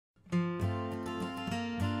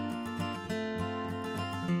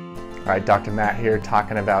right, Dr. Matt here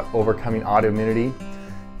talking about overcoming autoimmunity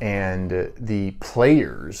and the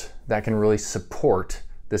players that can really support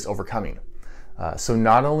this overcoming. So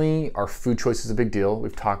not only are food choices a big deal,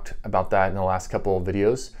 we've talked about that in the last couple of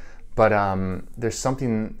videos, but there's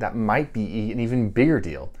something that might be an even bigger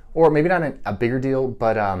deal, or maybe not a bigger deal,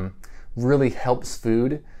 but really helps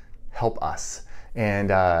food help us. And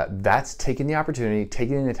that's taking the opportunity,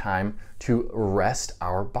 taking the time to rest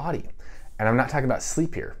our body. And I'm not talking about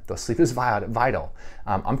sleep here, though sleep is vital.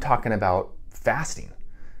 I'm talking about fasting.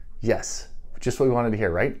 Yes, just what we wanted to hear,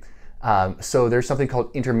 right? So there's something called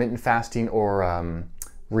intermittent fasting, or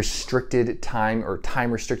restricted time, or time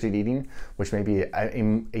restricted eating, which may be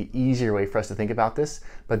a easier way for us to think about this,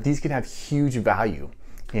 but these can have huge value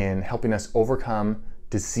in helping us overcome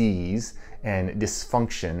disease and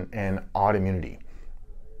dysfunction and autoimmunity.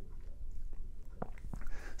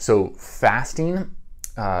 So fasting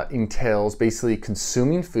entails basically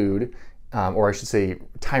consuming food, or I should say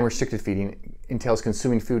time restricted feeding entails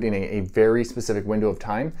consuming food in a very specific window of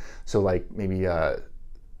time. So like maybe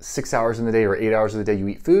 6 hours in the day or 8 hours of the day you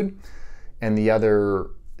eat food, and the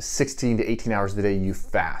other 16 to 18 hours of the day you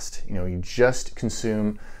fast. You know, you just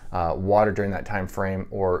consume water during that time frame,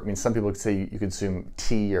 or I mean, some people could say you consume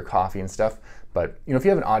tea or coffee and stuff, but you know, if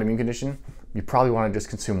you have an autoimmune condition, you probably want to just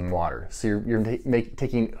consume water. So you're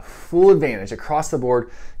taking full advantage across the board.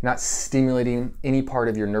 You're not stimulating any part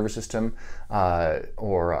of your nervous system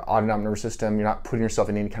or autonomic nervous system. You're not putting yourself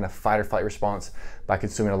in any kind of fight or flight response by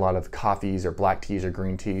consuming a lot of coffees or black teas or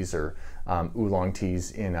green teas or oolong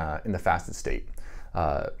teas in the fasted state.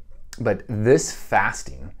 But this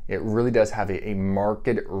fasting, it really does have a marked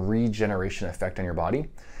regeneration effect on your body.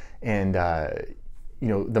 And you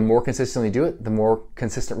know, the more consistently you do it, the more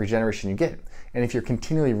consistent regeneration you get. And if you're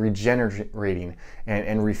continually regenerating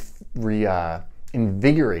and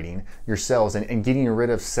invigorating your cells and getting rid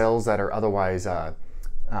of cells that are otherwise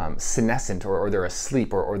senescent, or they're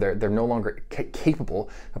asleep, or they're no longer capable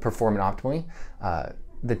of performing optimally,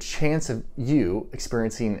 the chance of you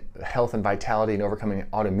experiencing health and vitality and overcoming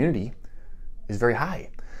autoimmunity is very high.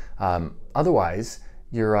 Otherwise,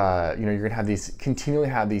 you're going to continually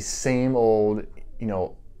have these same old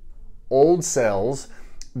cells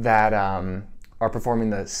that are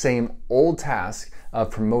performing the same old task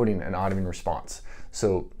of promoting an autoimmune response.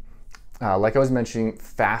 So like I was mentioning,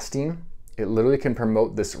 fasting, it literally can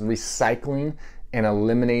promote this recycling and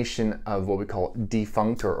elimination of what we call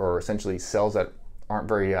defunct, or essentially cells that aren't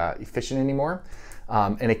very efficient anymore.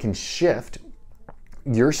 And it can shift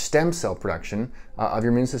your stem cell production of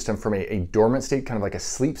your immune system from a dormant state, kind of like a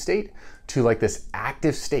sleep state, to like this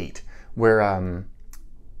active state where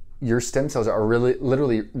your stem cells are really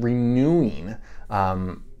literally renewing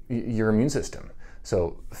your immune system.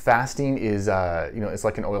 So fasting is, it's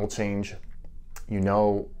like an oil change. We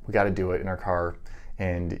got to do it in our car.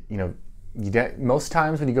 And, most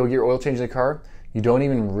times when you go get your oil change in the car, you don't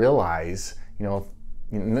even realize,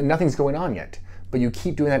 nothing's going on yet. But you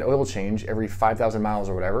keep doing that oil change every 5,000 miles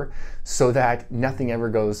or whatever, so that nothing ever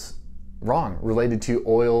goes wrong related to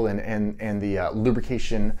oil and the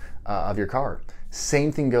lubrication of your car.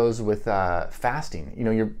 Same thing goes with fasting.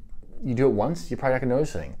 You do it once, you're probably not gonna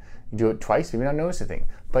notice anything. You do it twice, maybe not notice anything.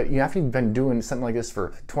 But after you've been doing something like this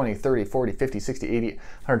for 20, 30, 40, 50, 60, 80,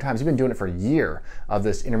 100 times, you've been doing it for a year of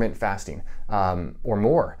this intermittent fasting or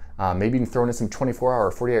more. Maybe even throwing in some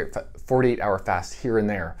 24-hour, 48-hour fast here and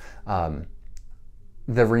there.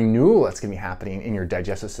 The renewal that's gonna be happening in your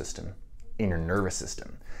digestive system, in your nervous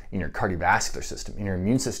system, in your cardiovascular system, in your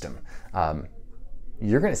immune system,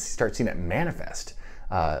 you're gonna start seeing it manifest.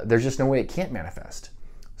 There's just no way it can't manifest.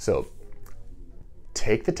 So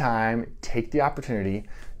take the time, take the opportunity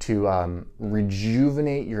to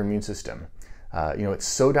rejuvenate your immune system. It's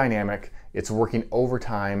so dynamic, it's working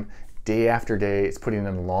overtime, day after day, it's putting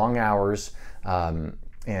in long hours, and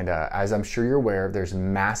as I'm sure you're aware, there's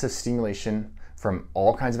massive stimulation from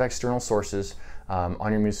all kinds of external sources on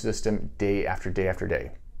your immune system day after day after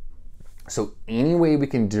day. So any way we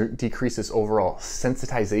can decrease this overall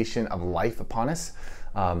sensitization of life upon us,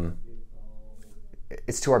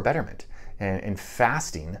 it's to our betterment. And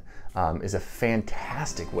fasting is a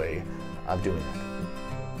fantastic way of doing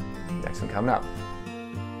that. Next one coming up.